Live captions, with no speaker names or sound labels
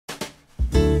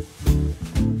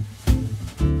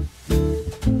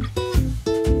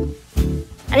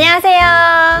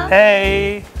안녕하세요.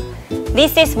 Hey!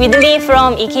 This is Widley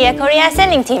from IKEA Korea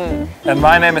selling team. And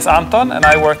my name is Anton and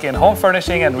I work in home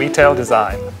furnishing and retail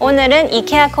design. 오늘은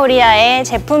이케아 코리아의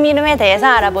제품 이름에 대해서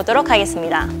알아보도록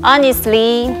하겠습니다.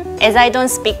 Honestly, as I don't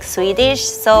speak Swedish,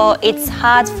 so it's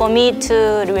hard for me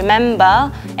to remember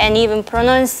and even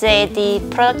pronounce the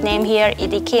product name here at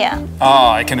IKEA. Oh,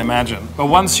 I can imagine. But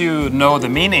once you know the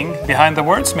meaning behind the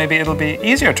words, maybe it'll be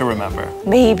easier to remember.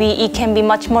 Maybe it can be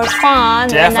much more fun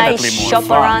when I Definitely more shop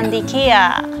fun. around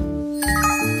IKEA.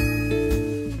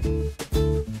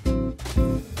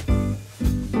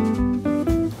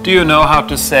 Do you know how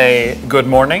to say good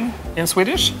morning in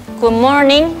Swedish? Good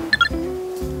morning.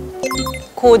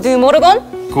 God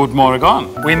morgon. God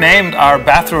morgon. We named our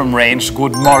bathroom range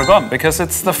Good morgon because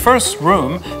it's the first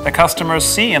room the customers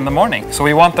see in the morning. So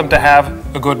we want them to have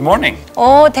a good morning.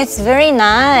 Oh, that's very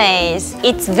nice.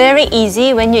 It's very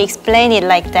easy when you explain it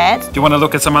like that. Do you want to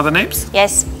look at some other names?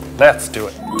 Yes. Let's do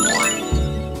it.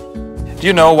 Do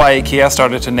you know why IKEA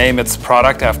started to name its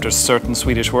product after certain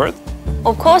Swedish words?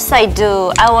 Of course I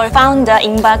do. Our founder,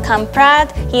 Ingvar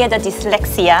Kamprad, he had a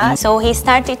dyslexia. So he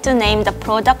started to name the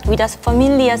product with a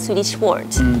familiar Swedish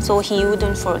word. So he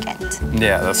wouldn't forget.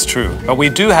 Yeah, that's true. But we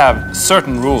do have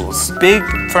certain rules. Big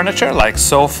furniture like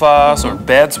sofas or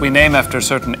beds, we name after a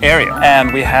certain area.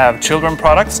 And we have children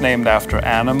products named after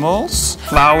animals.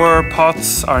 Flower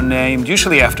pots are named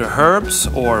usually after herbs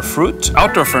or fruit.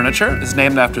 Outdoor furniture is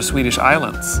named after Swedish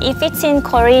islands. If it's in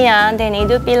Korean, then it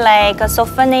would be like a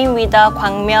sofa name with a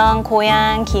광명,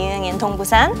 고양, 기흥, and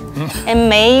동부산. And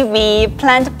maybe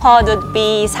plant pot would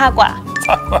be 사과.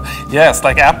 Yes,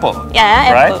 like apple.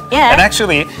 Yeah, right? apple. Yeah. And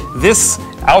actually, this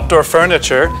outdoor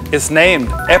furniture is named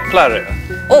Äpplare,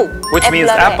 Oh, which means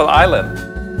Äpplare. apple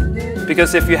island.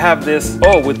 Because if you have this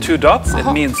O with two dots, it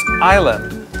means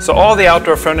island. So all the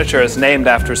outdoor furniture is named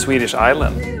after Swedish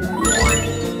island.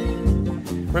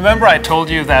 Remember I told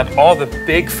you that all the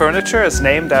big furniture is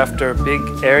named after big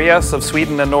areas of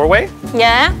Sweden and Norway?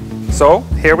 Yeah. So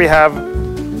here we have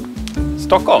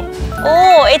Stockholm.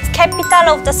 Oh, it's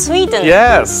capital of the Sweden.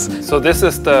 Yes, so this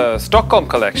is the Stockholm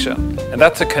collection. And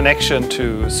that's a connection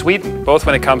to Sweden, both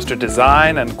when it comes to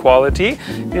design and quality.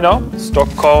 You know,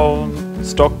 Stockholm.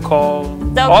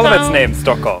 All of it's named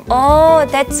Stockholm. Oh,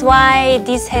 that's why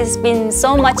this has been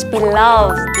so much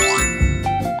beloved.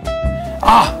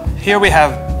 Ah, here we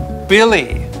have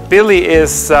Billy. Billy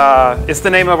is the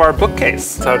name of our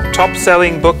bookcase. It's our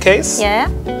top-selling bookcase. Yeah.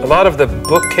 A lot of the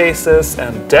bookcases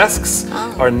and desks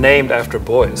are named after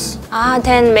boys.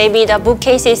 Then maybe the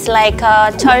bookcase is like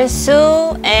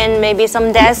철수 and maybe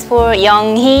some desk for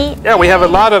영희. Yeah, we have a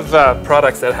lot of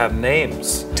products that have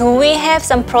names. Do we have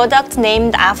some products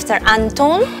named after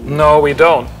Anton? No, we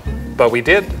don't, but we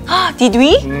did. Did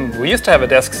we? We used to have a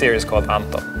desk series called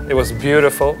Anton. It was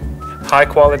beautiful,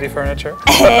 high-quality furniture.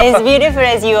 As beautiful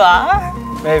as you are.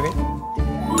 Maybe.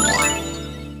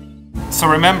 So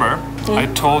remember, I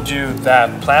told you that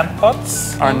plant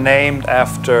pots are named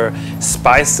after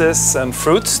spices and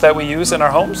fruits that we use in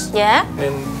our homes. Yeah.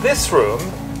 In this room,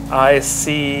 I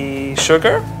see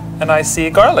sugar and I see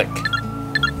garlic.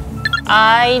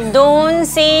 I don't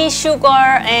see sugar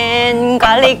and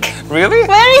garlic. Really?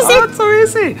 Where is it? It's so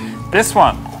easy. This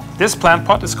one. This plant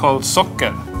pot is called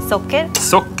socker. Socker?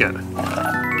 Socker,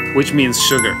 which means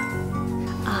sugar.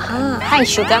 High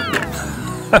sugar.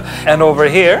 And over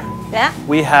here, Yeah.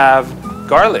 we have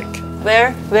garlic.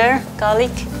 Where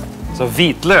garlic? So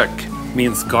vitlök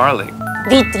means garlic.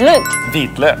 Vitlök.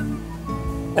 Vitlök.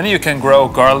 And you can grow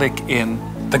garlic in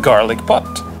the garlic pot.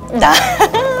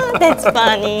 That's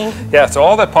funny. Yeah, so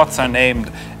all the pots are named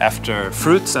after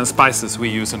fruits and spices we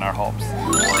use in our homes.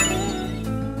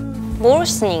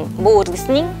 Morsning.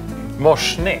 Morsning.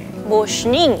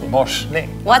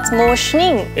 What's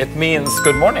morsning? It means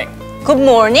good morning. Good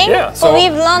morning? Yeah, so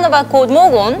we've learned about god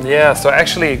morgon. Yeah, so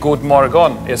actually good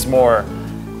morgon is more,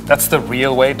 that's the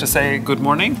real way to say good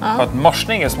morning. But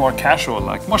morsning is more casual,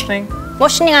 like morsning,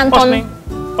 Morsning Anton. morsning,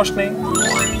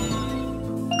 morsning.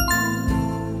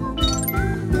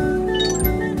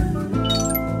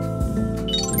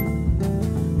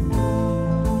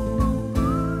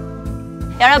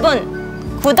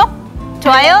 여러분, 구독,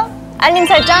 좋아요, 알림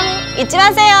설정 잊지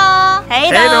마세요.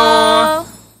 헤이도.